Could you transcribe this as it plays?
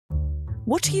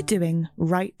What are you doing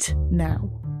right now?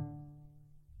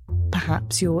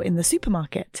 Perhaps you're in the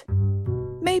supermarket.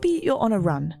 Maybe you're on a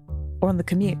run or on the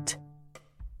commute.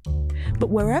 But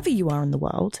wherever you are in the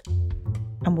world,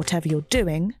 and whatever you're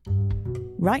doing,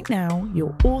 right now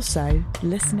you're also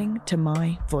listening to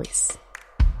my voice.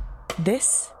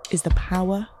 This is the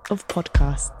power of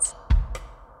podcasts.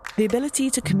 The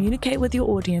ability to communicate with your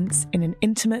audience in an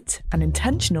intimate and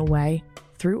intentional way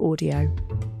through audio.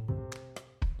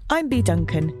 I'm Bea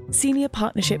Duncan, Senior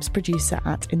Partnerships Producer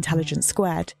at Intelligence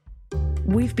Squared.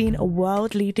 We've been a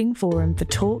world-leading forum for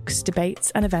talks,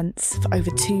 debates and events for over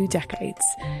 2 decades.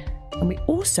 And we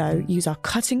also use our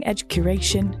cutting-edge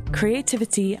curation,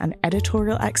 creativity and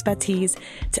editorial expertise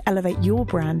to elevate your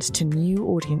brand to new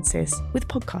audiences with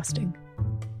podcasting.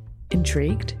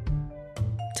 Intrigued?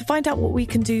 To find out what we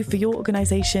can do for your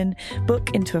organisation,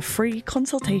 book into a free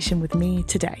consultation with me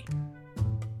today.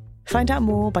 Find out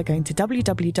more by going to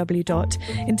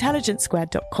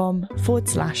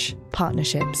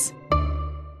www.intelligencesquared.com/partnerships.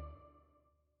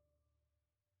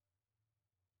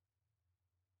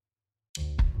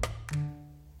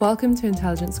 Welcome to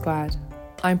Intelligence Squared.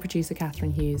 I'm producer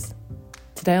Catherine Hughes.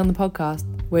 Today on the podcast,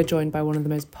 we're joined by one of the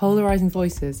most polarising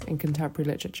voices in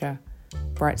contemporary literature,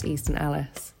 Bret Easton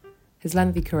Ellis. His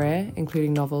lengthy career,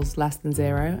 including novels Less Than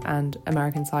Zero and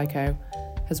American Psycho,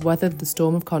 has weathered the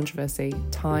storm of controversy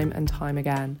time and time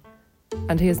again,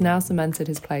 and he has now cemented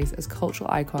his place as cultural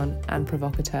icon and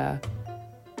provocateur.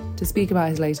 To speak about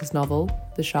his latest novel,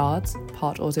 The Shards,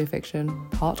 part autofiction,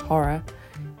 part horror,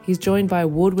 he's joined by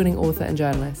award-winning author and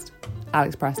journalist,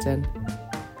 Alex Preston.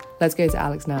 Let's go to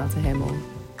Alex now to hear more.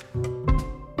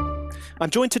 I'm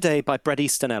joined today by Bret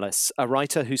Easton Ellis, a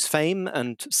writer whose fame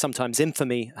and sometimes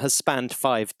infamy has spanned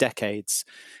 5 decades.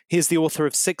 He is the author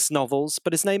of 6 novels,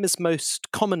 but his name is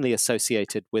most commonly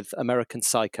associated with American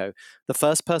Psycho, the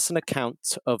first-person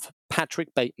account of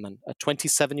Patrick Bateman, a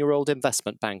 27-year-old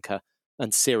investment banker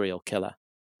and serial killer.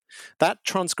 That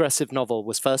transgressive novel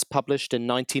was first published in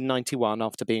 1991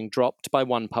 after being dropped by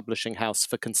one publishing house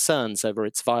for concerns over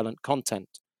its violent content.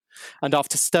 And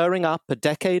after stirring up a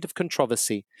decade of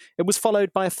controversy, it was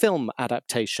followed by a film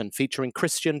adaptation featuring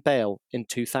Christian Bale in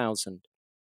 2000.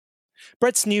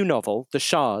 Bret's new novel, The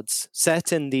Shards,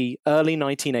 set in the early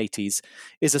 1980s,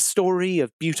 is a story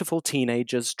of beautiful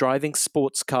teenagers driving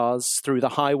sports cars through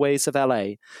the highways of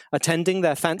LA, attending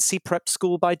their fancy prep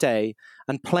school by day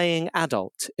and playing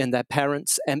adult in their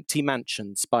parents' empty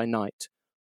mansions by night.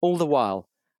 All the while,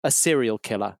 a serial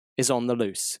killer is on the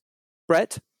loose.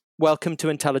 Bret, welcome to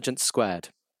Intelligence Squared.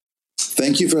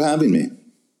 Thank you for having me.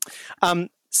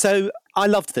 So I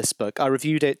loved this book. I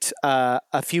reviewed it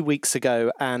a few weeks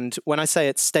ago, and when I say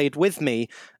it stayed with me,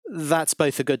 that's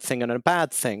both a good thing and a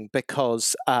bad thing,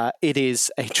 because it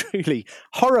is a truly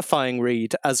horrifying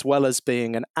read as well as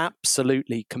being an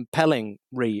absolutely compelling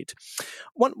read.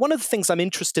 One of the things I'm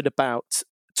interested about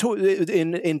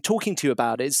in talking to you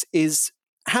about is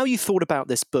how you thought about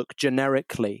this book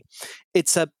generically.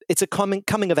 It's a coming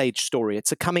of age story.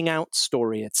 It's a coming out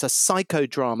story. It's a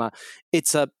psychodrama.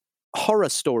 It's a horror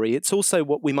story. It's also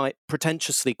what we might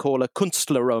pretentiously call a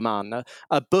Künstlerroman,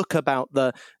 a book about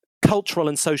the cultural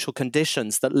and social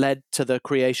conditions that led to the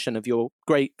creation of your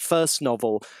great first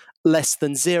novel, Less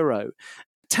Than Zero.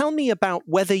 Tell me about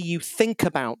whether you think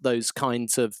about those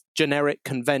kinds of generic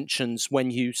conventions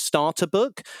when you start a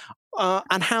book,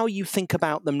 and how you think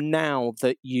about them now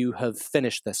that you have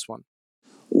finished this one.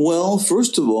 Well,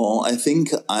 first of all, I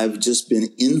think I've just been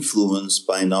influenced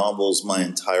by novels my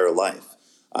entire life.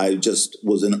 I just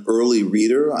was an early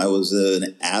reader. I was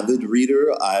an avid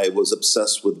reader. I was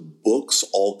obsessed with books,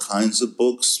 all kinds of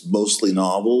books, mostly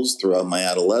novels throughout my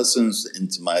adolescence,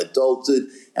 into my adulthood,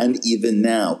 and even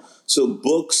now. So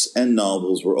books and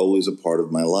novels were always a part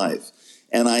of my life.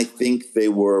 And I think they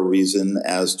were a reason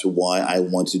as to why I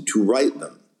wanted to write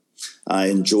them. I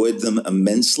enjoyed them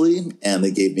immensely, and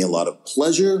they gave me a lot of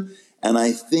pleasure. And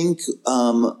I think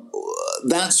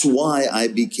that's why I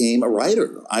became a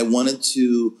writer. I wanted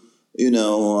to,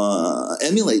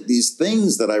 emulate these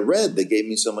things that I read that gave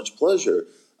me so much pleasure.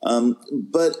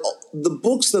 But the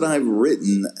books that I've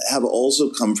written have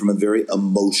also come from a very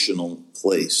emotional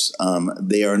place.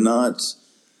 They are not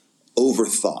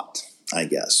overthought, I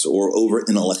guess, or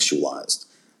over-intellectualized.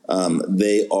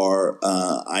 They are,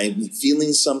 I'm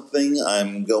feeling something,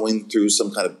 I'm going through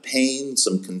some kind of pain,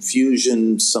 some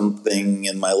confusion, something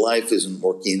in my life isn't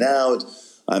working out,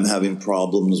 I'm having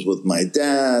problems with my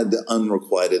dad,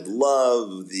 unrequited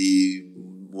love, the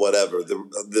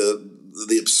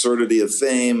absurdity of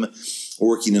fame,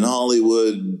 working in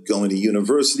Hollywood, going to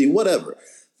university, whatever.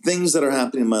 Things that are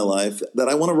happening in my life that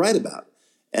I want to write about.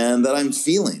 and that I'm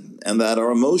feeling and that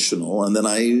are emotional, and then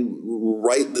I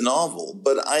write the novel.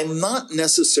 But I'm not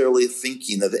necessarily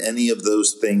thinking of any of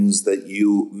those things that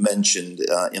you mentioned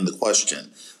in the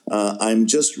question. I'm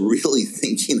just really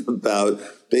thinking about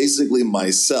basically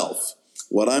myself,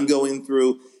 what I'm going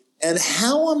through, and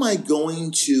how am I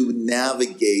going to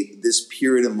navigate this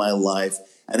period of my life,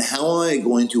 and how am I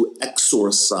going to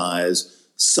exorcise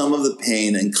some of the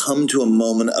pain and come to a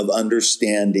moment of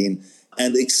understanding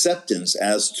and acceptance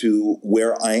as to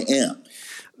where I am.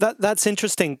 That's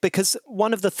interesting, because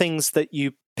one of the things that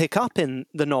you pick up in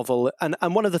the novel, and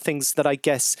one of the things that I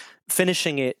guess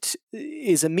finishing it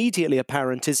is immediately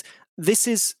apparent, is this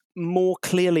is more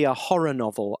clearly a horror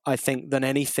novel, I think, than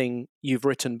anything you've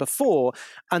written before.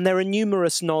 And there are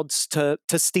numerous nods to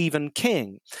Stephen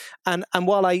King. And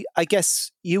while I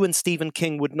guess you and Stephen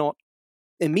King would not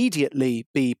immediately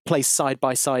be placed side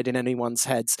by side in anyone's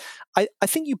heads, I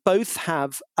think you both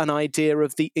have an idea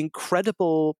of the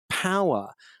incredible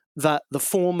power that the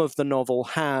form of the novel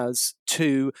has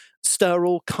to stir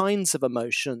all kinds of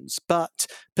emotions, but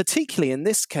particularly in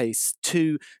this case,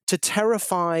 to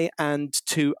terrify and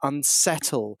to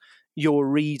unsettle your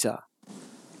reader.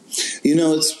 You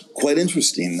know, it's quite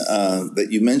interesting that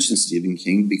you mentioned Stephen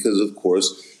King, because, of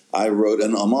course, I wrote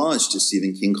an homage to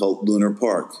Stephen King called Lunar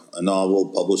Park, a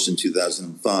novel published in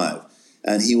 2005.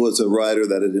 And he was a writer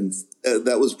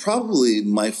that was probably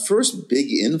my first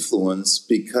big influence,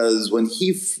 because when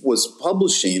he was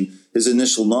publishing his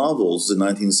initial novels in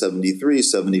 1973,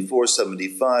 74,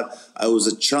 75, I was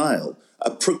a child,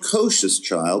 a precocious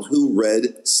child who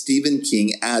read Stephen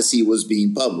King as he was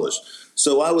being published.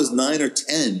 So I was 9 or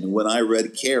 10 when I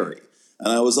read Carrie.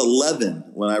 And I was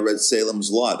 11 when I read Salem's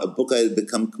Lot, a book I had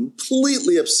become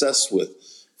completely obsessed with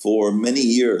for many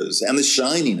years. And The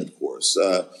Shining, of course,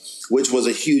 which was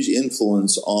a huge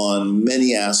influence on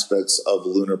many aspects of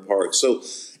Lunar Park.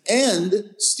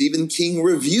 And Stephen King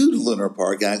reviewed Lunar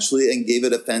Park, actually, and gave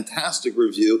it a fantastic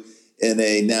review in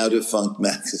a now-defunct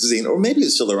magazine, or maybe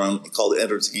it's still around, called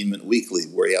Entertainment Weekly,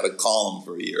 where he had a column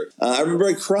for a year. I remember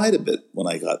I cried a bit when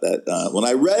I got that. When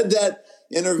I read that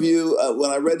interview, when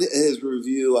I read his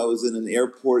review, I was in an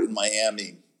airport in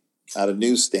Miami at a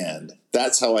newsstand.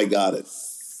 That's how I got it.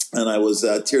 And I was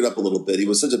teared up a little bit. He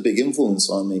was such a big influence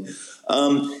on me.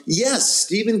 Yes,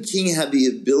 Stephen King had the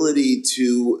ability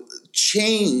to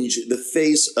change the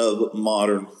face of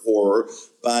modern horror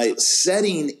by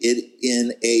setting it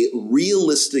in a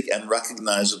realistic and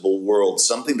recognizable world,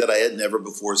 something that I had never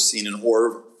before seen in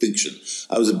horror fiction.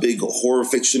 I was a big horror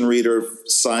fiction reader,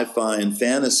 sci-fi and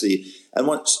fantasy. And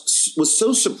what was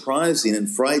so surprising and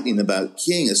frightening about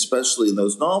King, especially in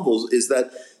those novels, is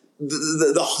that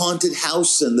the haunted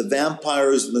house and the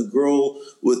vampires and the girl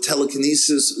with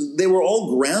telekinesis, they were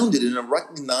all grounded in a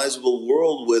recognizable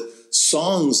world with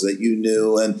songs that you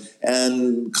knew,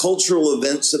 and cultural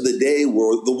events of the day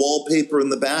were the wallpaper in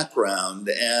the background.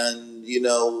 And,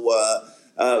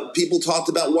 people talked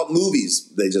about what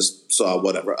movies they just saw,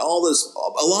 whatever. All this,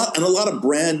 a lot of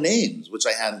brand names, which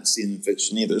I hadn't seen in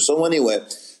fiction either. So anyway,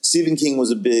 Stephen King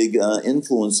was a big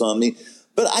influence on me.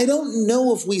 But I don't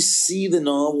know if we see the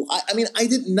novel. I mean, I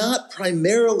did not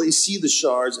primarily see The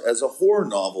Shards as a horror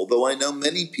novel, though I know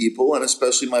many people, and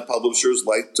especially my publishers,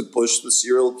 like to push the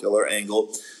serial killer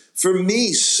angle. For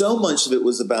me, so much of it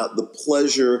was about the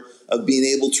pleasure of being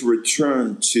able to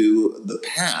return to the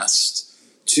past,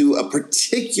 to a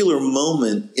particular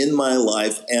moment in my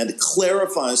life, and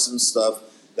clarify some stuff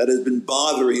that has been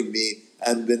bothering me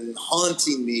and been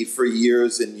haunting me for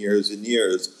years and years and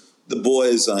years. The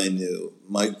boys I knew,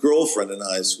 my girlfriend in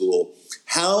high school,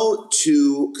 how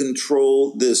to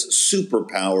control this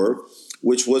superpower,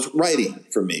 which was writing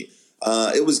for me.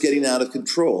 It was getting out of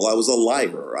control. I was a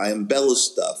liar. I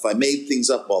embellished stuff. I made things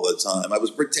up all the time. I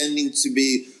was pretending to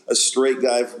be a straight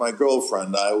guy for my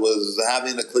girlfriend. I was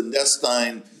having a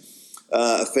clandestine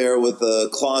affair with a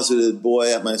closeted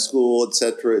boy at my school, et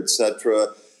cetera, et cetera.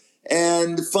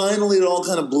 And finally, it all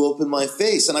kind of blew up in my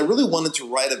face. And I really wanted to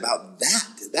write about that.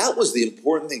 That was the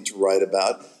important thing to write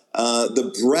about,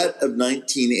 the Brett of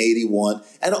 1981.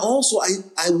 And also,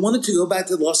 I wanted to go back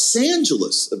to Los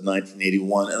Angeles of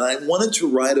 1981. And I wanted to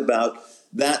write about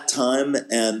that time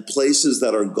and places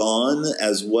that are gone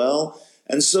as well.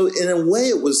 And so, in a way,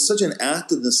 it was such an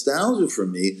act of nostalgia for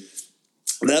me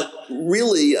that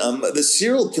really the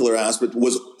serial killer aspect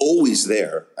was always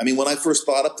there. I mean, when I first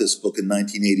thought up this book in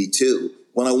 1982,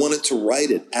 when I wanted to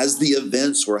write it as the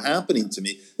events were happening to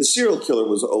me, the serial killer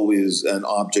was always an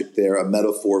object there, a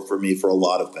metaphor for me for a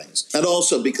lot of things. And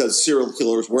also because serial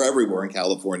killers were everywhere in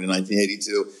California in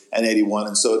 1982 and 81.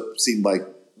 And so it seemed like,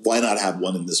 why not have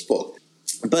one in this book?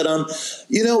 But,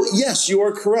 yes, you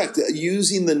are correct.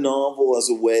 Using the novel as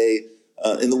a way,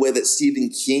 in the way that Stephen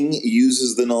King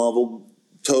uses the novel,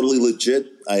 totally legit.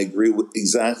 I agree with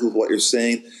exactly with what you're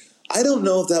saying. I don't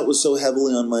know if that was so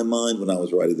heavily on my mind when I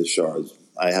was writing The Shards.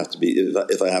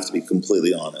 If I have to be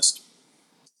completely honest.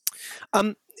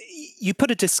 You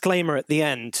put a disclaimer at the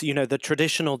end, the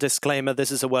traditional disclaimer, this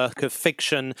is a work of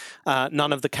fiction,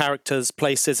 none of the characters,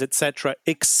 places, etc.,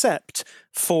 except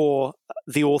for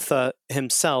the author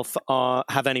himself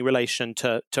have any relation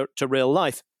to real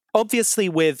life. Obviously,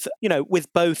 with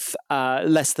both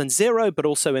Less Than Zero, but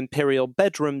also Imperial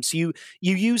Bedrooms, you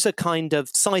use a kind of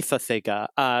cipher figure,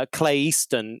 Clay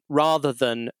Easton, rather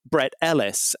than Bret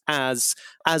Ellis as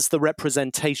the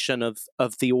representation of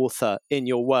the author in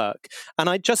your work. And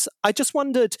I just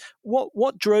wondered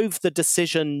what drove the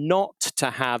decision not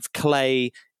to have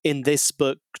Clay in this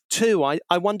book too.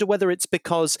 I wonder whether it's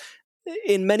because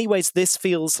in many ways, this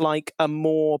feels like a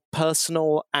more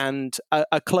personal and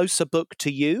a closer book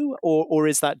to you, or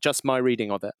is that just my reading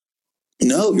of it?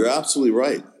 No, you're absolutely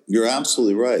right. You're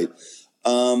absolutely right.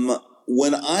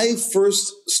 When I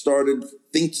first started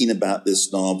thinking about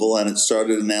this novel and it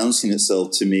started announcing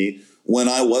itself to me, when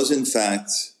I was, in fact,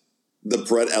 the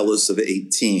Bret Ellis of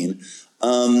 18,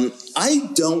 I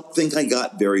don't think I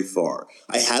got very far.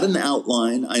 I had an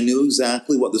outline. I knew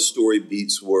exactly what the story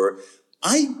beats were.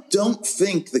 I don't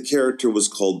think the character was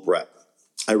called Bret.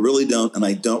 I really don't, and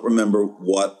I don't remember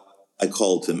what I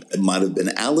called him. It might have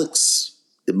been Alex.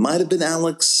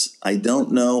 I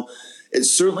don't know. It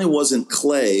certainly wasn't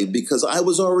Clay, because I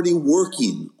was already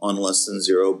working on Less Than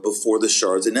Zero before The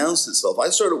Shards announced itself. I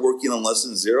started working on Less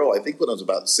Than Zero, I think, when I was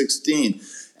about 16,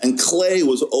 and Clay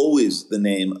was always the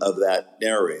name of that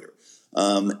narrator.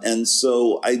 And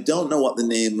so I don't know what the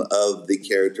name of the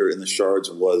character in The Shards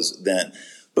was then.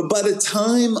 But by the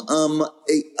time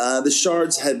The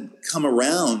Shards had come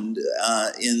around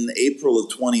in April of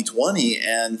 2020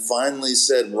 and finally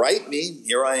said, "Write me,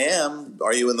 here I am.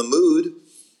 Are you in the mood?"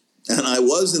 And I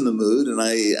was in the mood, and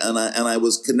I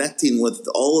was connecting with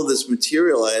all of this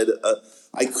material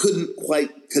I couldn't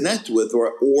quite connect with,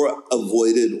 or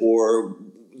avoided, or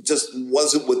just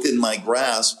wasn't within my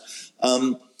grasp.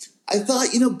 I thought,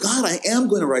 God, I am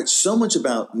going to write so much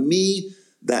about me.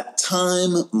 That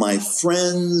time, my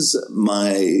friends,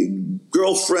 my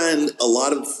girlfriend, a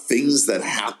lot of things that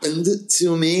happened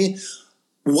to me.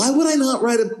 Why would I not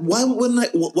write why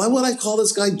would I call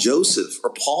this guy Joseph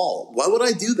or Paul? Why would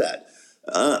I do that?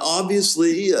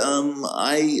 Obviously,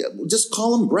 I just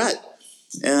call him Bret.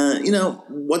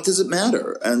 What does it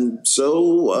matter? And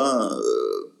so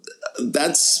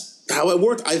that's how I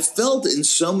worked. I felt in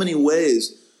so many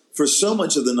ways, for so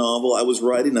much of the novel, I was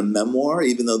writing a memoir,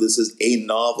 even though this is a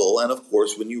novel. And of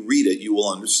course, when you read it, you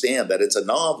will understand that it's a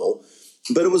novel.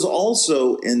 But it was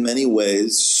also, in many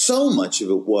ways, so much of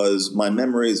it was my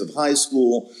memories of high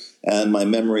school and my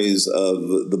memories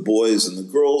of the boys and the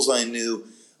girls I knew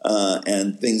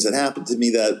and things that happened to me,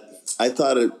 that I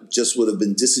thought it just would have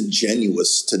been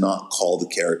disingenuous to not call the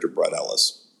character Bret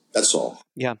Ellis. That's all.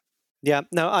 Yeah. Yeah,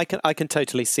 no, I can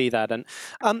totally see that. And,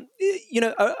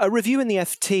 a review in the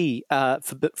FT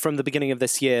from the beginning of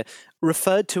this year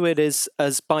referred to it as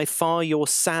by far your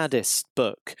saddest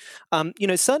book.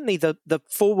 Certainly the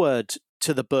foreword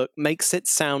to the book makes it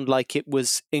sound like it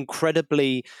was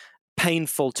incredibly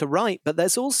painful to write, but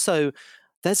there's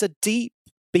a deep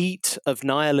beat of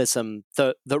nihilism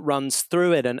that runs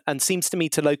through it and seems to me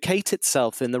to locate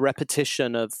itself in the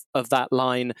repetition of that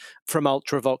line from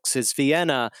Ultravox's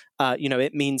Vienna,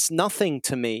 it means nothing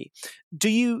to me. Do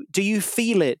you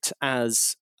feel it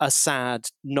as a sad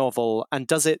novel, and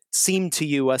does it seem to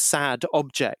you a sad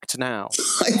object now?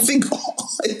 I think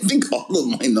all of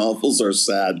my novels are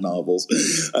sad novels.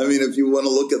 I mean, if you want to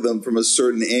look at them from a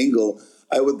certain angle,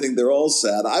 I would think they're all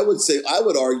sad. I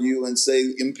would argue and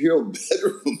say Imperial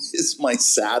Bedroom is my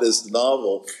saddest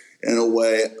novel in a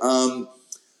way.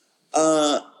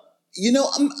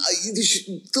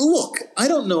 Look, I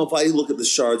don't know if I look at The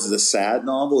Shards as a sad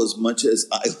novel as much as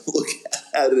I look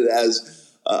at it as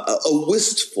a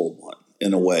wistful one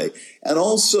in a way. And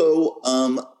also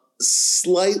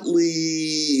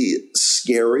slightly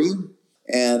scary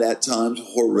and at times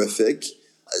horrific.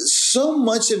 So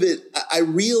much of it, I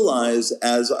realized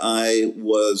as I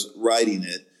was writing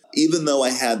it, even though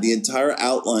I had the entire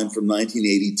outline from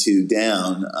 1982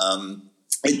 down,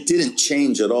 it didn't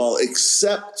change at all,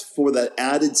 except for that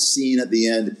added scene at the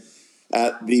end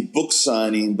at the book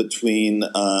signing between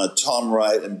Tom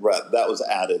Wright and Bret. That was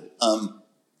added.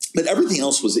 But everything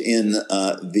else was in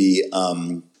that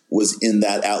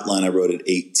outline I wrote at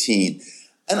 18.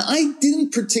 And I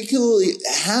didn't particularly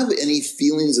have any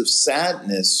feelings of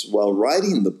sadness while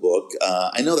writing the book.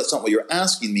 I know that's not what you're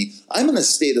asking me. I'm in a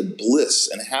state of bliss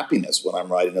and happiness when I'm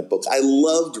writing a book. I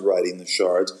loved writing The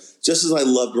Shards, just as I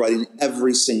loved writing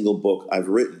every single book I've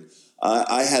written.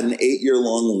 I had an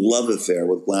 8-year-long love affair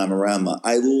with Glamorama.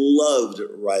 I loved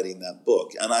writing that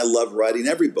book, and I love writing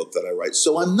every book that I write.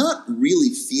 So I'm not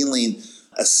really feeling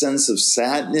a sense of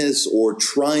sadness or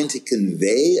trying to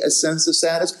convey a sense of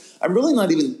sadness. I'm really not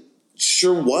even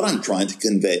sure what I'm trying to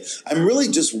convey. I'm really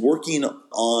just working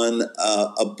on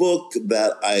a book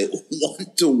that I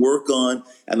want to work on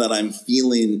and that I'm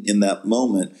feeling in that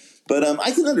moment. But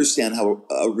I can understand how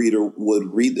a reader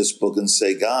would read this book and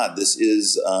say, God, this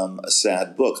is a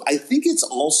sad book. I think it's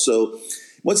also,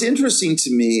 what's interesting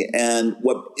to me and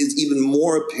what is even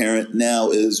more apparent now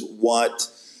is what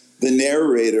the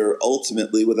narrator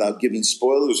ultimately, without giving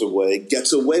spoilers away,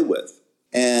 gets away with.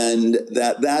 And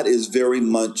that is very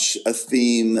much a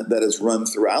theme that has run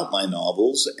throughout my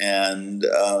novels. And,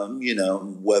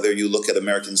 whether you look at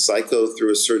American Psycho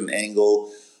through a certain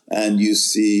angle and you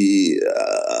see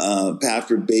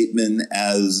Patrick Bateman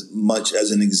as much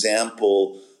as an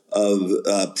example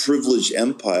of privileged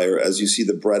empire as you see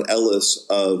the Bret Ellis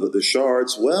of The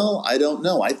Shards, well, I don't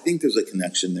know. I think there's a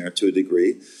connection there to a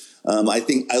degree. I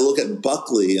think I look at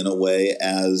Buckley in a way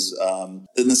as,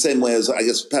 in the same way as I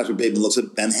guess Patrick Bateman looks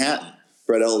at Manhattan.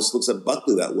 Bret Ellis looks at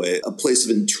Buckley that way, a place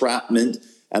of entrapment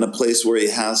and a place where he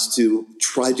has to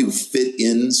try to fit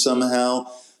in somehow,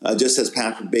 just as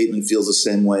Patrick Bateman feels the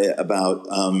same way about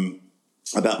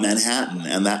Manhattan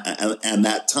and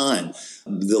that time,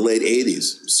 the late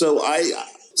 80s. So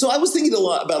I was thinking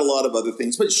about a lot of other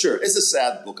things, but sure, it's a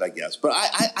sad book, I guess. But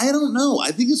I don't know.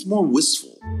 I think it's more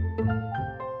wistful.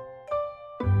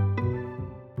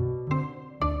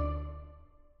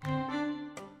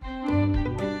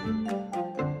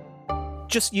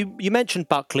 Just you mentioned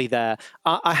Buckley there.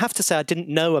 I have to say I didn't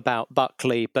know about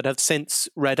Buckley, but have since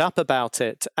read up about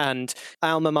it. And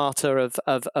alma mater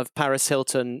of Paris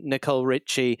Hilton, Nicole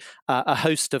Richie, a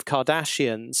host of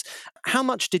Kardashians. How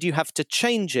much did you have to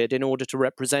change it in order to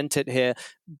represent it here?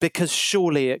 Because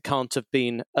surely it can't have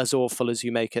been as awful as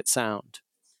you make it sound.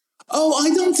 Oh,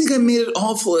 I don't think I made it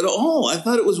awful at all. I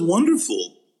thought it was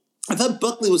wonderful. I thought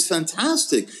Buckley was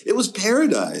fantastic. It was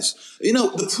paradise.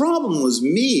 The problem was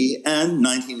me and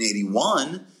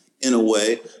 1981 in a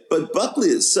way, but Buckley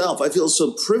itself, I feel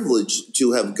so privileged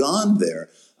to have gone there.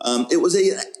 It was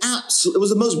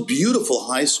the most beautiful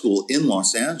high school in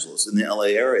Los Angeles, in the LA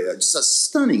area. Just a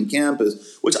stunning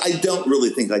campus, which I don't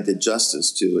really think I did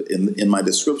justice to in my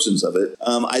descriptions of it.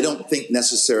 I don't think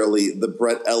necessarily the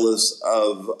Bret Ellis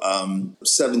of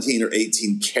 17 or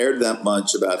 18 cared that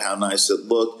much about how nice it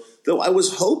looked. Though I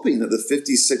was hoping that the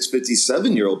 56,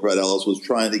 57-year-old Bret Ellis was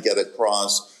trying to get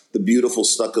across the beautiful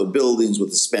stucco buildings with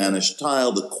the Spanish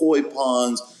tile, the koi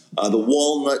ponds, the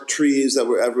walnut trees that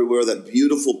were everywhere, that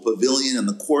beautiful pavilion in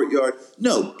the courtyard.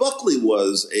 No, Buckley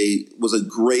was a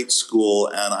great school,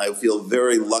 and I feel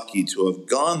very lucky to have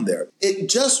gone there. It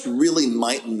just really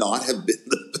might not have been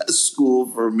the best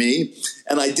school for me,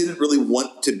 and I didn't really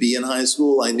want to be in high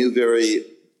school. I knew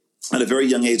at a very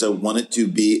young age, I wanted to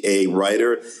be a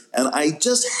writer, and I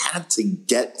just had to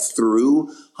get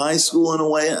through high school in a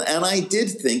way. And I did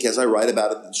think, as I write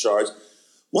about it in The Shards,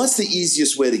 what's the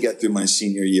easiest way to get through my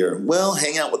senior year? Well,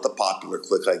 hang out with the popular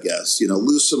clique, I guess.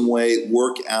 Lose some weight,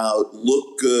 work out,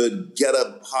 look good, get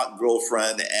a hot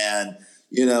girlfriend, and,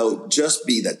 just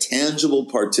be the tangible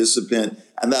participant.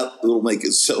 And that will make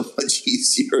it so much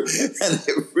easier. And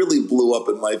it really blew up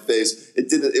in my face.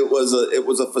 It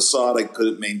was a facade I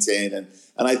couldn't maintain. And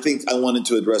I think I wanted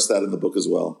to address that in the book as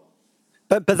well.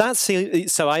 But that's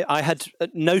so I had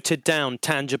noted down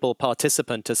tangible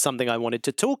participant as something I wanted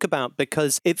to talk about,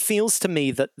 because it feels to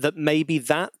me that maybe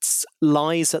that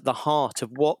lies at the heart of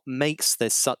what makes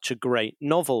this such a great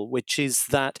novel, which is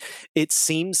that it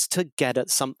seems to get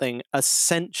at something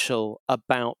essential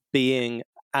about being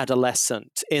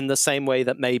adolescent, in the same way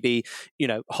that maybe,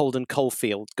 Holden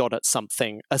Caulfield got at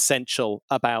something essential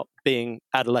about being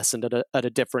adolescent at a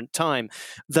different time,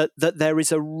 that there is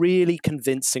a really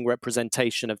convincing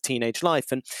representation of teenage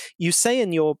life. And you say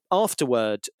in your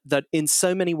afterword that in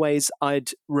so many ways I'd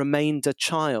remained a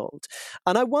child.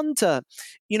 And I wonder,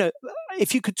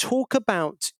 if you could talk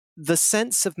about the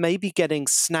sense of maybe getting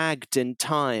snagged in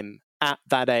time at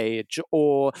that age,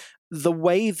 or the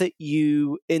way that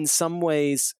you, in some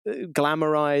ways,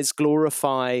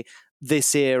 glorify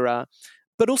this era,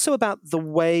 but also about the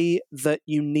way that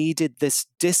you needed this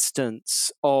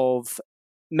distance of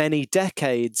many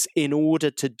decades in order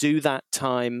to do that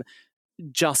time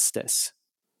justice.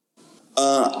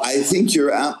 I think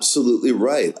you're absolutely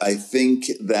right. I think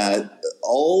that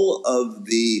all of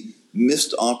the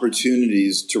missed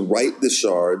opportunities to write The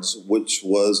Shards, which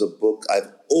was a book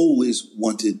I've always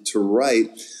wanted to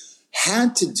write,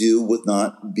 had to do with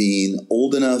not being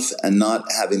old enough and not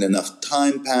having enough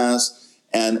time pass,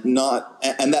 and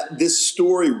that this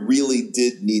story really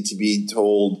did need to be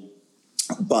told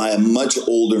by a much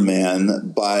older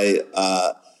man, by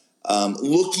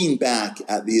looking back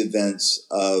at the events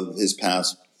of his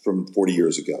past from 40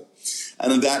 years ago.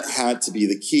 And that had to be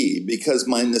the key, because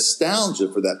my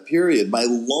nostalgia for that period, my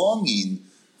longing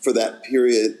for that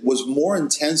period was more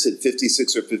intense at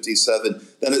 56 or 57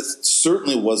 than it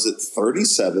certainly was at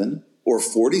 37 or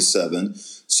 47.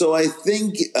 So I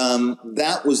think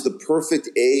that was the perfect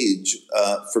age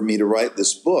for me to write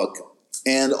this book.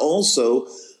 And also,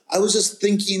 I was just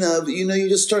thinking of, you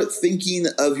just start thinking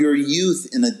of your youth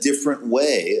in a different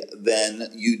way than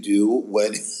you do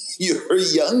when you're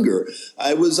younger.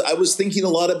 I was thinking a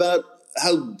lot about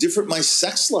how different my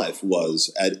sex life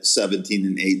was at 17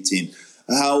 and 18.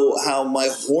 How my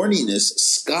horniness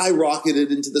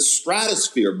skyrocketed into the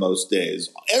stratosphere most days,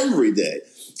 every day.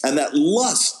 And that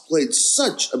lust played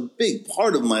such a big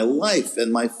part of my life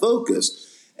and my focus,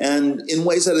 and in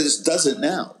ways that it just doesn't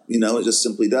now. It just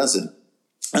simply doesn't.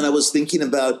 And I was thinking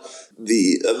about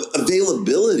the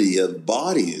availability of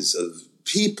bodies, of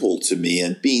people to me,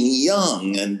 and being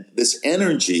young, and this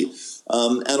energy,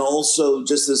 and also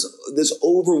just this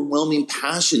overwhelming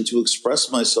passion to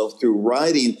express myself through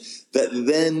writing that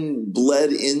then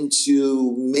bled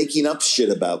into making up shit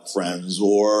about friends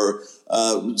or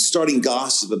starting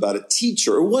gossip about a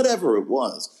teacher or whatever it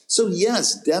was. So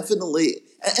yes, definitely.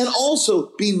 And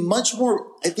also being much more,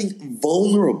 I think,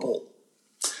 vulnerable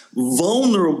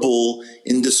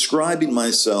in describing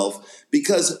myself,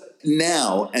 because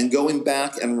now, and going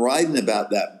back and writing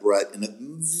about that, Brett, in a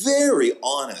very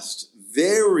honest,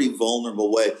 very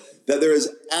vulnerable way, that there is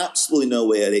absolutely no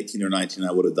way at 18 or 19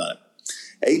 I would have done it.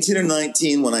 18 or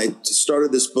 19, when I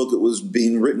started this book, it was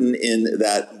being written in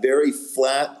that very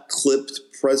flat, clipped,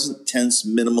 present tense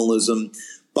minimalism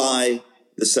by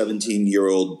the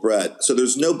 17-year-old Brett. So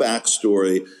there's no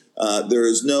backstory. There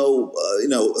is no,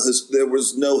 there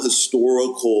was no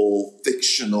historical,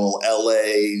 fictional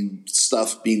LA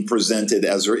stuff being presented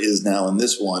as there is now in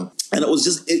this one. And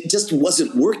it just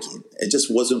wasn't working. It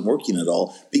just wasn't working at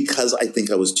all, because I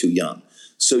think I was too young.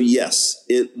 So yes,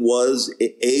 age was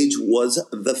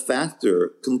the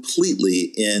factor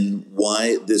completely in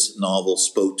why this novel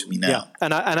spoke to me now.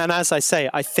 Yeah, and as I say,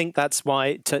 I think that's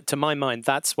why, to my mind,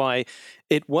 that's why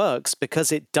it works,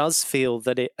 because it does feel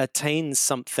that it attains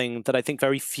something that I think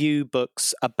very few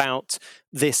books about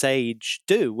this age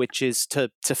do, which is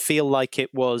to feel like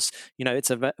it was,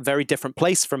 it's a very different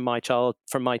place from my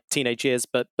teenage years,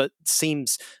 but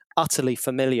seems utterly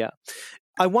familiar.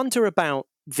 I wonder about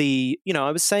I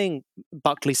was saying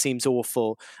Buckley seems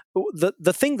awful.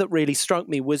 The thing that really struck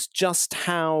me was just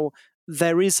how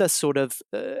there is a sort of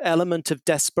element of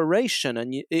desperation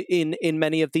and in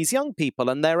many of these young people,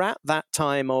 and they're at that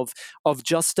time of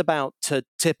just about to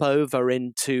tip over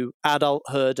into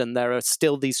adulthood, and there are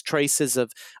still these traces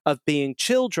of being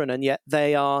children, and yet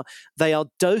they are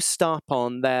dosed up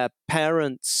on their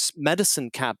parents'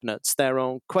 medicine cabinets. They're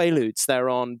on Quaaludes, they're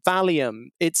on Valium.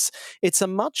 It's a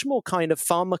much more kind of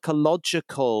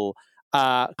pharmacological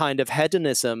kind of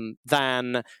hedonism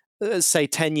than say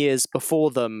 10 years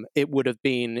before them it would have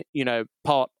been,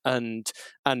 pot and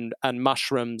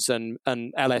mushrooms and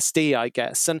LSD, I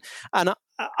guess. And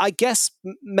I guess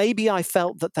maybe I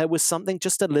felt that there was something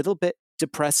just a little bit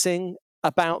depressing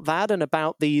about that, and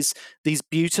about these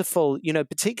beautiful,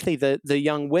 particularly the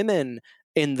young women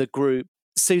in the group,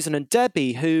 Susan and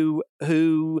Debbie, who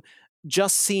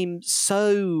just seem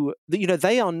so,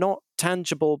 they are not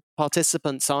tangible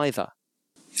participants either.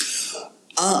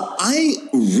 I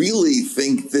really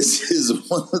think this is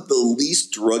one of the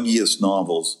least druggiest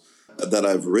novels that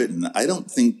I've written. I don't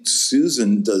think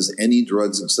Susan does any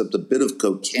drugs except a bit of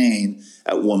cocaine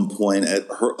at one point at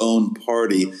her own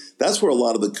party. That's where a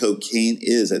lot of the cocaine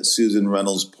is, at Susan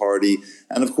Reynolds' party.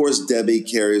 And of course, Debbie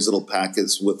carries little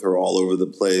packets with her all over the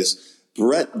place.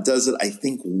 Brett does it, I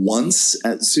think, once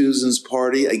at Susan's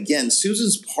party. Again,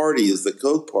 Susan's party is the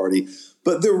coke party.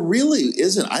 But there really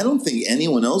isn't. I don't think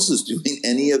anyone else is doing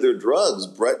any other drugs.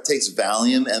 Brett takes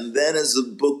Valium, and then as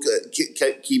the book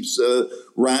keeps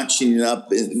ratcheting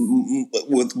up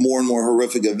with more and more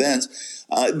horrific events,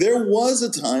 there was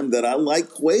a time that I liked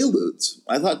Quaaludes.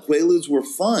 I thought Quaaludes were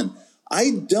fun.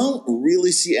 I don't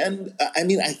really see, and I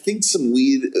mean, I think some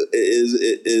weed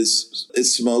is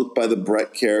smoked by the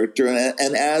Brett character,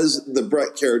 and as the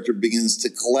Brett character begins to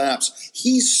collapse,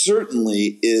 he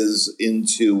certainly is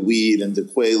into weed and to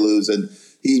Quaaludes, and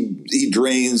he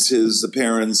drains his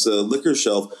parents' liquor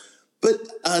shelf. But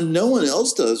no one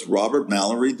else does. Robert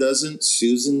Mallory doesn't.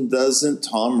 Susan doesn't.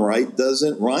 Tom Wright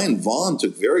doesn't. Ryan Vaughn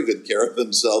took very good care of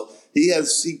himself. He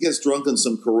gets drunk on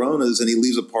some Coronas and he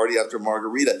leaves a party after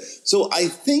margarita. So I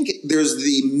think there's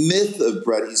the myth of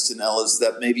Bret Easton Ellis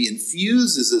that maybe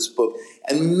infuses this book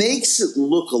and makes it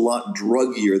look a lot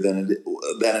druggier than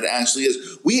it actually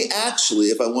is. We actually,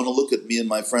 if I want to look at me and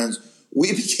my friends,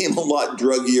 we became a lot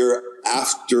druggier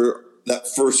after that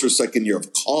first or second year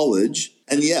of college.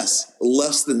 And yes,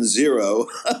 Less Than Zero,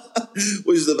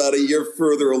 which is about a year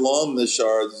further along the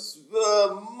Shards,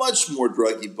 much more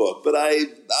druggy book. But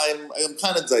I'm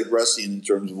kind of digressing in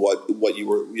terms of what you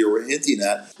were hinting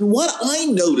at. What I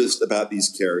noticed about these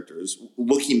characters,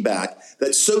 looking back,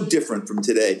 that's so different from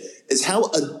today, is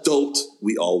how adult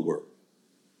we all were.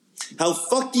 How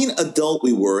fucking adult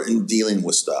we were in dealing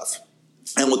with stuff.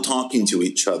 And with talking to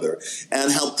each other,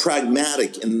 and how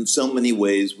pragmatic in so many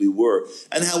ways we were,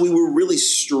 and how we were really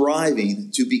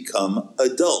striving to become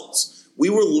adults. We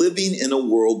were living in a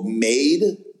world made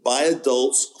by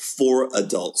adults for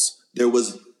adults. There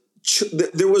was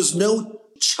no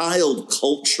child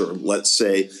culture, let's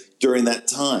say, during that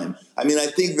time. I mean, I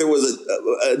think there was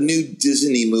a new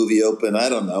Disney movie open, I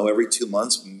don't know, every 2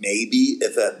 months, maybe,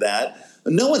 if at that.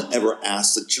 No one ever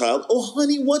asks a child, oh,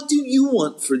 honey, what do you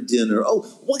want for dinner? Oh,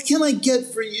 what can I get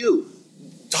for you?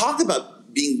 Talk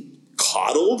about being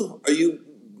coddled.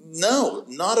 No,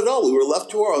 not at all. We were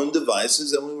left to our own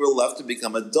devices and we were left to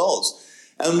become adults.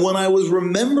 And when I was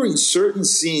remembering certain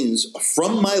scenes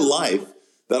from my life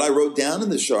that I wrote down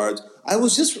in the Shards, it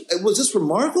was just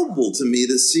remarkable to me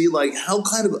to see like how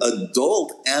kind of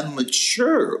adult and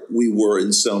mature we were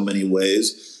in so many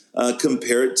ways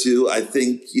compared to, I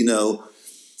think,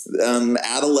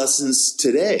 adolescents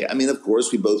today. I mean, of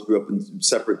course, we both grew up in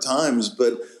separate times,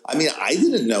 but I mean, I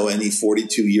didn't know any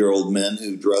 42-year-old men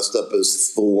who dressed up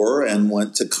as Thor and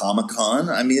went to Comic-Con.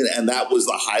 I mean, and that was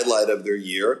the highlight of their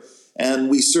year. And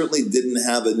we certainly didn't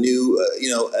have a new,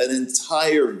 an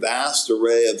entire vast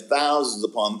array of thousands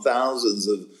upon thousands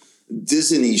of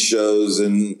Disney shows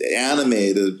and anime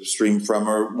to stream from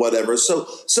or whatever. So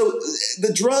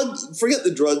forget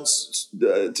the drugs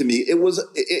to me.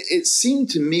 It seemed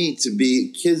to me to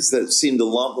be kids that seemed a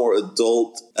lot more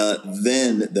adult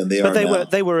then than they are now.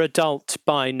 But they were adult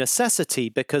by necessity,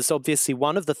 because obviously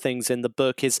one of the things in the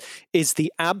book is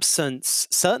the absence,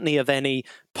 certainly, of any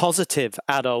positive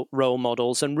adult role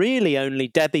models, and really only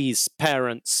Debbie's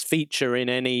parents feature in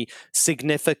any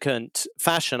significant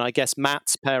fashion. I guess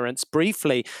Matt's parents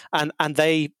briefly, and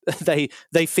they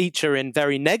feature in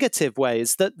very negative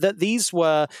ways. That these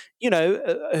were,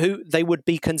 who they would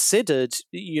be considered,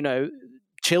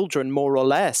 children more or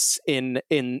less in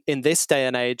this day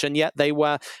and age, and yet they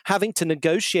were having to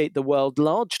negotiate the world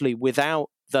largely without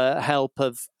the help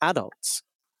of adults.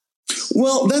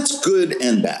 Well, that's good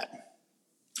and bad.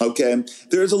 Okay,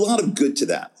 there's a lot of good to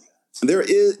that. There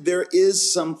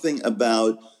is something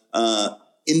about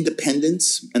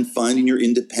independence and finding your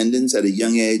independence at a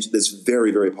young age that's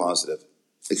very, very positive,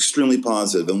 extremely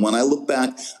positive. And when I look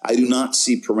back, I do not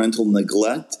see parental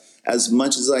neglect as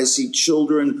much as I see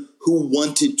children who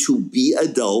wanted to be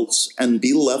adults and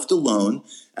be left alone,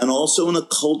 and also in a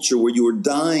culture where you were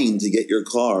dying to get your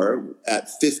car at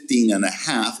 15 and a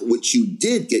half, which you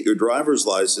did get your driver's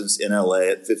license in LA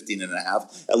at 15 and a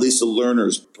half, at least a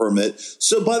learner's permit.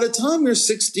 So by the time you're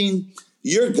 16,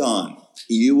 you're gone.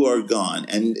 You are gone.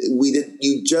 And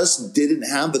you just didn't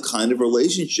have the kind of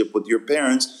relationship with your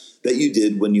parents that you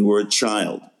did when you were a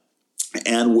child,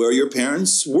 and where your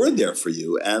parents were there for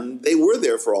you. And they were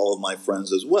there for all of my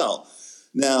friends as well.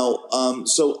 Now,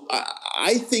 so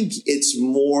I think it's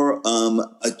more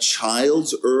a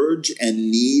child's urge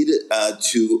and need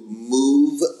to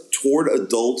move toward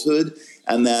adulthood,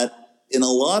 and that in a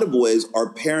lot of ways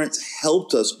our parents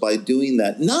helped us by doing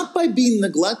that, not by being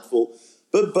neglectful,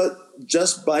 but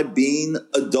just by being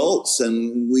adults,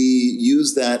 and we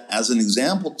use that as an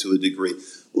example to a degree.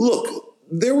 Look,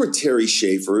 there were Terry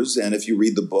Schaefers, and if you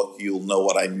read the book, you'll know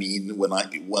what I mean when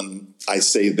I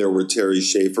say there were Terry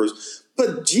Schaefers.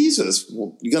 But Jesus,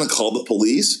 you're going to call the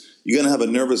police? You're going to have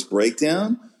a nervous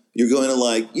breakdown? You're going to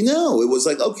it was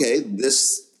like, okay,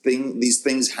 these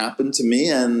things happened to me,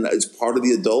 and it's part of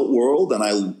the adult world, and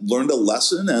I learned a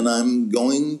lesson, and I'm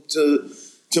going to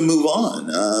to move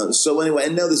on. So anyway, I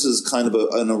know this is kind of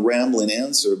a rambling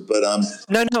answer, but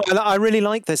No, I really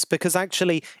like this because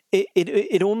actually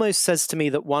it almost says to me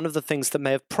that one of the things that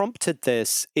may have prompted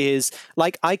this is,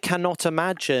 like, I cannot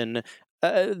imagine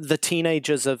the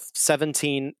teenagers of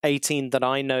 17, 18 that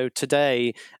I know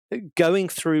today going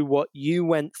through what you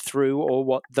went through or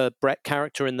what the Brett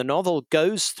character in the novel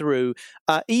goes through,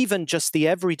 even just the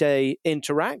everyday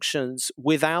interactions,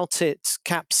 without it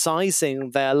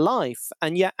capsizing their life.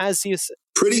 And yet, as you said...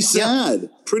 Pretty sad,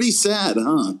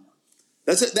 huh?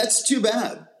 That's too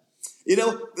bad. You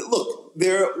know, look,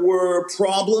 there were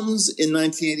problems in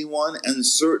 1981, and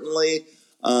certainly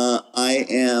I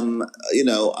am,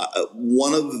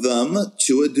 one of them,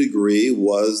 to a degree,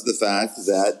 was the fact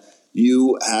that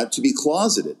you had to be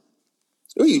closeted.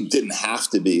 Or you didn't have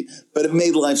to be, but it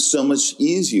made life so much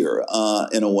easier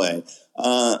in a way.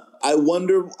 I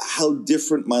wonder how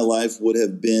different my life would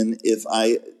have been if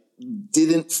I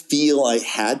didn't feel I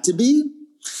had to be.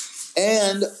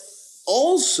 And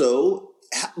also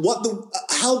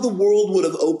how the world would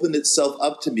have opened itself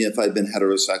up to me if I'd been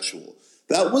heterosexual.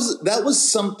 That was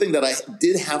something that I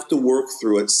did have to work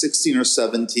through at 16 or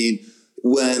 17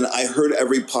 when I heard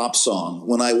every pop song,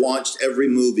 when I watched every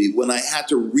movie, when I had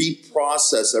to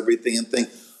reprocess everything and think,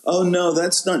 oh no,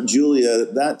 that's not Julia.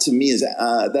 That to me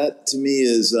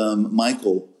is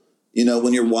Michael. You know,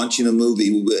 when you're watching a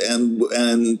movie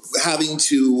and having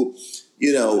to,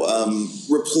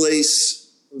 replace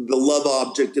the love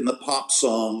object in the pop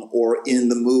song or in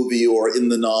the movie or in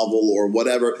the novel or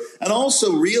whatever. And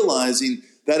also realizing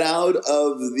that out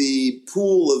of the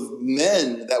pool of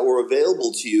men that were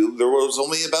available to you, there was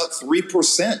only about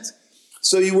 3%.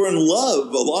 So you were in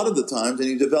love a lot of the times and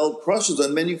you developed crushes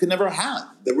on men you could never have,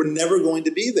 that were never going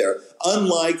to be there.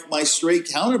 Unlike my straight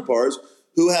counterparts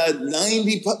who had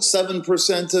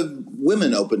 97% of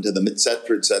women open to them, et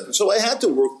cetera, et cetera. So I had to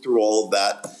work through all of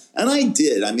that. And I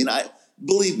did. I mean,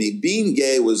 believe me, being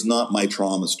gay was not my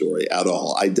trauma story at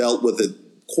all. I dealt with it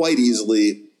quite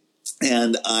easily.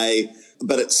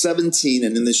 But at 17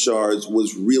 and in the Shards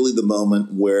was really the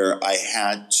moment where I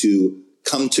had to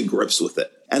come to grips with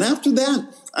it. And after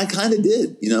that, I kind of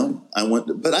did,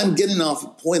 but I'm getting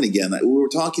off point again. We were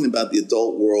talking about the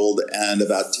adult world and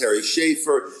about Terry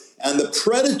Schaefer and the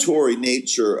predatory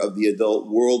nature of the adult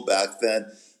world back then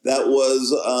that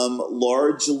was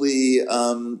largely,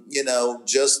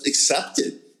 just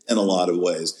accepted in a lot of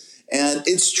ways. And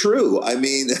it's true. I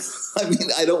mean,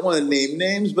 I don't want to name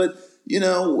names, but,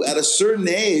 at a certain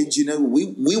age,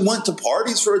 we went to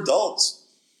parties for adults,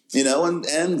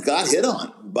 and got hit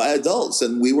on by adults.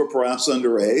 And we were perhaps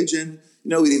underage and,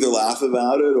 we'd either laugh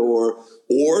about it or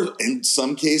in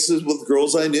some cases with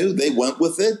girls I knew, they went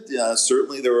with it.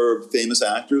 Certainly there were famous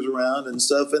actors around and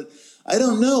stuff. And I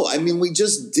don't know. I mean, we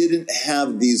just didn't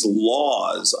have these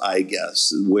laws, I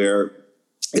guess, where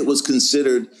it was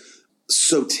considered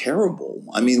so terrible.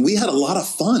 I mean, we had a lot of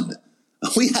fun.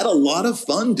 We had a lot of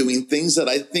fun doing things that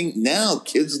I think now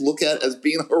kids look at as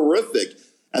being horrific,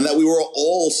 and that we were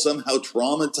all somehow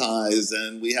traumatized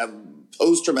and we have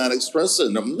post-traumatic stress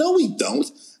syndrome. No, we don't.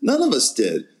 None of us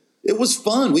did. It was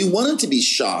fun. We wanted to be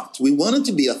shocked. We wanted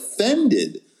to be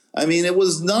offended. I mean, it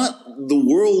was not the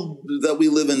world that we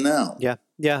live in now. Yeah.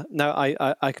 No,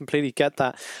 I completely get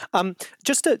that.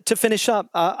 Just to finish up,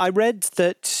 I read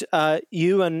that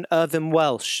you and Irvine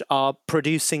Welsh are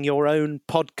producing your own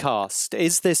podcast.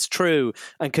 Is this true?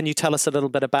 And can you tell us a little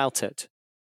bit about it?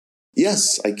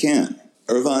 Yes, I can.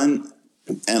 Irvine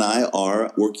and I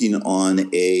are working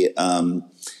on a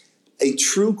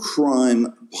true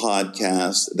crime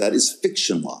podcast that is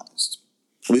fictionalized.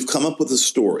 We've come up with a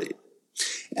story.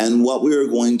 And what we are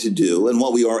going to do, and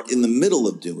what we are in the middle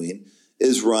of doing,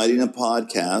 is writing a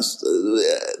podcast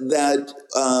that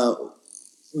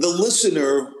the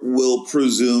listener will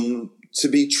presume to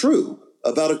be true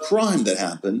about a crime that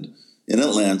happened in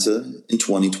Atlanta in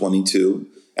 2022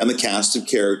 and the cast of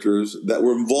characters that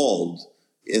were involved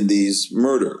in these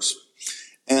murders.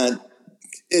 And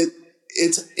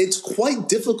it's quite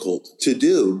difficult to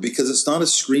do because it's not a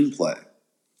screenplay.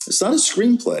 It's not a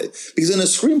screenplay, because in a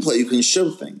screenplay you can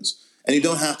show things and you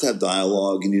don't have to have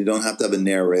dialogue and you don't have to have a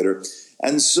narrator.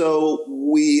 And so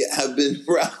we have been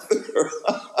rather,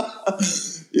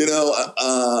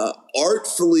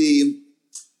 artfully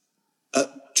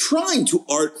trying to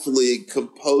artfully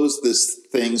compose this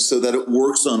thing so that it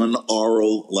works on an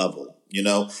oral level.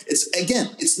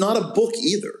 It's not a book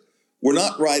either. We're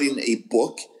not writing a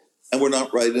book and we're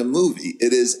not writing a movie.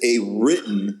 It is a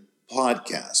written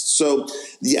podcast. So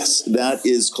yes, that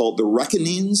is called The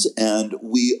Reckonings, and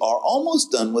we are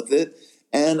almost done with it.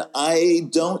 And I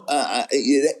don't,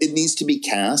 it needs to be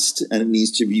cast and it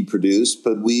needs to be produced,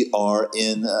 but we are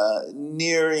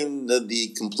nearing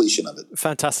the completion of it.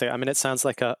 Fantastic. I mean, it sounds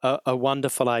like a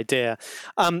wonderful idea.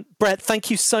 Brett, thank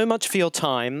you so much for your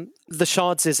time. The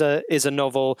Shards is a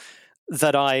novel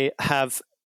that I have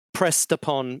pressed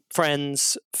upon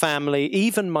friends, family,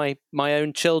 even my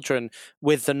own children,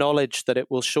 with the knowledge that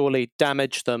it will surely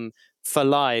damage them for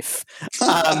life.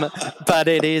 But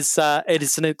it is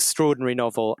an extraordinary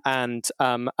novel, and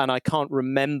I can't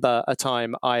remember a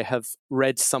time I have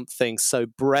read something so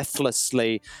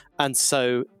breathlessly and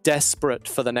so desperate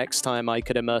for the next time I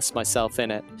could immerse myself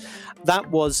in it. That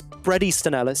was Bret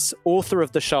Easton Ellis, author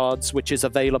of The Shards, which is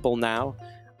available now.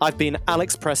 I've been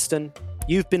Alex Preston.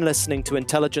 You've been listening to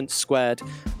Intelligence Squared.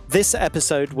 This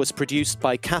episode was produced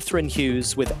by Catherine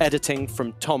Hughes with editing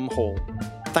from Tom Hall.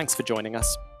 Thanks for joining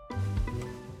us.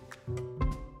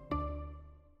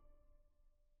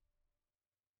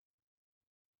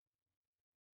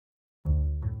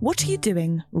 What are you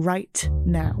doing right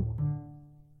now?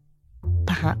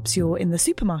 Perhaps you're in the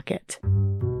supermarket.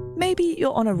 Maybe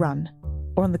you're on a run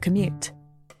or on the commute.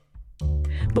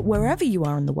 But wherever you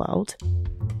are in the world,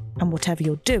 and whatever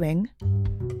you're doing,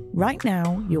 right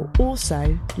now you're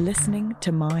also listening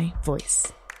to my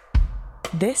voice.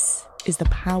 This is the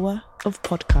power of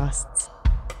podcasts.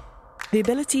 The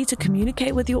ability to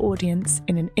communicate with your audience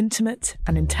in an intimate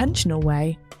and intentional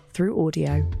way through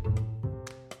audio.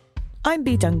 I'm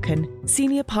Bea Duncan,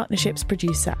 Senior Partnerships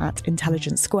Producer at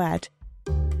Intelligence Squared.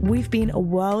 We've been a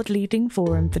world-leading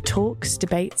forum for talks,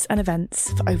 debates and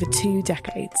events for over 2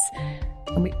 decades.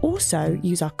 And we also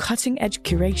use our cutting-edge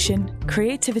curation,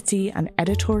 creativity and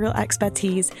editorial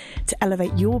expertise to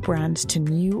elevate your brand to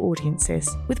new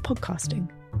audiences with podcasting.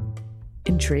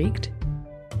 Intrigued?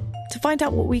 To find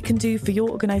out what we can do for your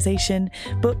organisation,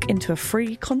 book into a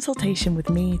free consultation with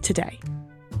me today.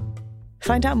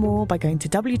 Find out more by going to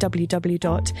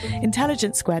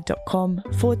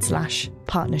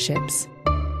www.intelligencesquared.com/partnerships.